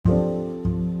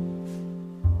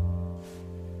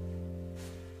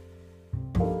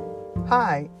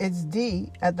Hi, it's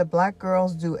Dee at the Black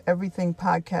Girls Do Everything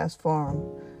podcast forum.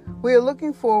 We are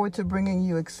looking forward to bringing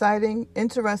you exciting,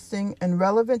 interesting, and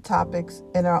relevant topics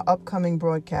in our upcoming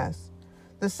broadcasts.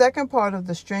 The second part of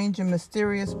the strange and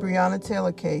mysterious Breonna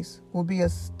Taylor case will be a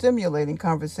stimulating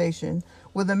conversation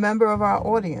with a member of our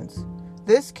audience.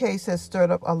 This case has stirred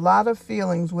up a lot of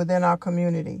feelings within our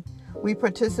community. We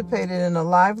participated in a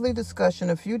lively discussion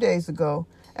a few days ago,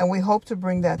 and we hope to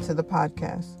bring that to the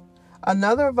podcast.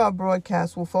 Another of our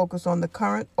broadcasts will focus on the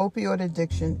current opioid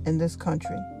addiction in this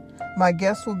country. My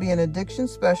guest will be an addiction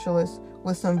specialist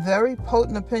with some very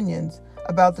potent opinions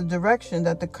about the direction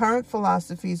that the current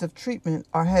philosophies of treatment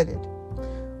are headed.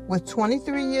 With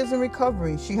 23 years in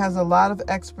recovery, she has a lot of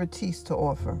expertise to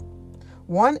offer.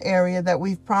 One area that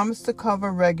we've promised to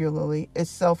cover regularly is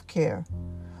self-care.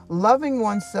 Loving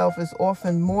oneself is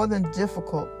often more than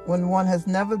difficult when one has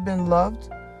never been loved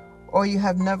or you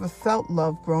have never felt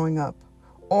love growing up.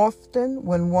 Often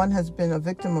when one has been a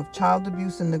victim of child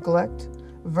abuse and neglect,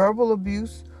 verbal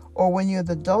abuse, or when you're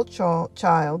the adult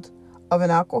child of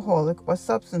an alcoholic or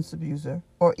substance abuser,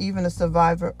 or even a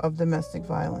survivor of domestic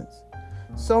violence.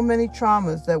 So many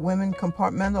traumas that women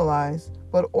compartmentalize,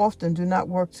 but often do not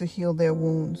work to heal their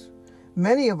wounds.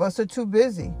 Many of us are too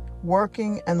busy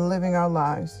working and living our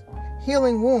lives.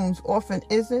 Healing wounds often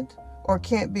isn't or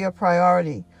can't be a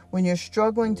priority when you're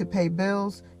struggling to pay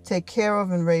bills, take care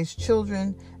of and raise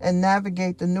children, and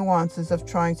navigate the nuances of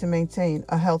trying to maintain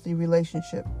a healthy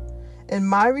relationship. In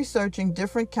my researching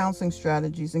different counseling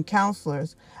strategies and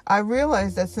counselors, I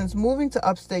realized that since moving to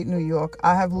upstate New York,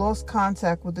 I have lost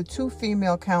contact with the two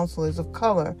female counselors of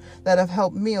color that have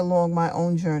helped me along my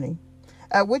own journey.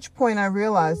 At which point I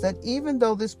realized that even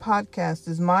though this podcast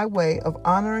is my way of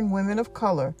honoring women of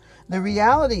color, the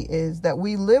reality is that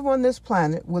we live on this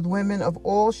planet with women of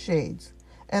all shades,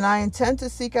 and I intend to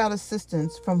seek out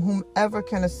assistance from whomever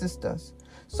can assist us.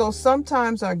 So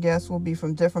sometimes our guests will be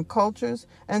from different cultures,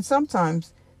 and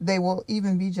sometimes they will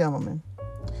even be gentlemen.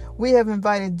 We have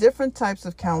invited different types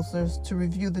of counselors to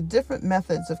review the different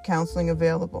methods of counseling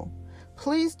available.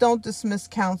 Please don't dismiss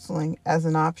counseling as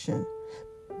an option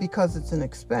because it's an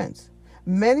expense.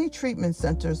 Many treatment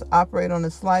centers operate on a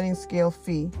sliding scale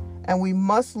fee, and we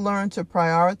must learn to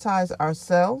prioritize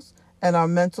ourselves and our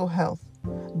mental health.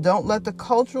 Don't let the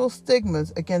cultural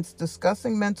stigmas against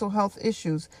discussing mental health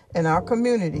issues in our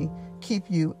community keep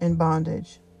you in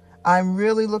bondage. I'm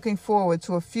really looking forward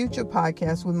to a future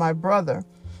podcast with my brother,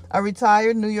 a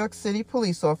retired New York City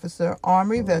police officer,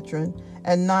 Army veteran,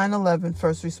 and 9/11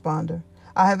 first responder.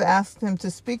 I have asked him to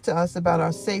speak to us about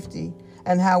our safety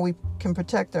and how we can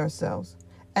protect ourselves.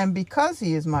 And because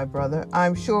he is my brother,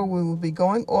 I'm sure we will be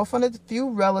going off on a few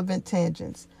relevant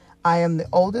tangents. I am the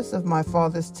oldest of my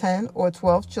father's 10 or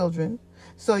 12 children,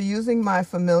 so using my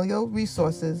familial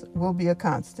resources will be a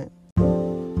constant.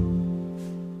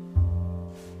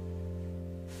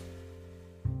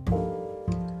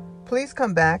 Please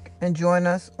come back and join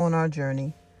us on our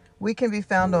journey. We can be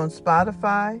found on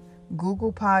Spotify,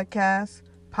 Google Podcasts,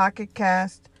 Pocket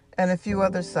Cast, and a few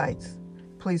other sites.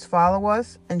 Please follow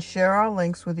us and share our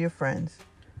links with your friends.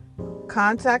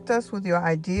 Contact us with your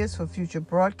ideas for future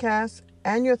broadcasts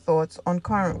and your thoughts on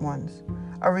current ones.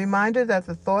 A reminder that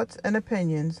the thoughts and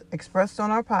opinions expressed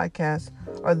on our podcast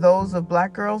are those of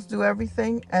Black Girls Do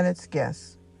Everything and its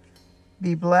guests.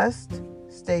 Be blessed,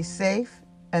 stay safe,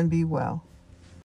 and be well.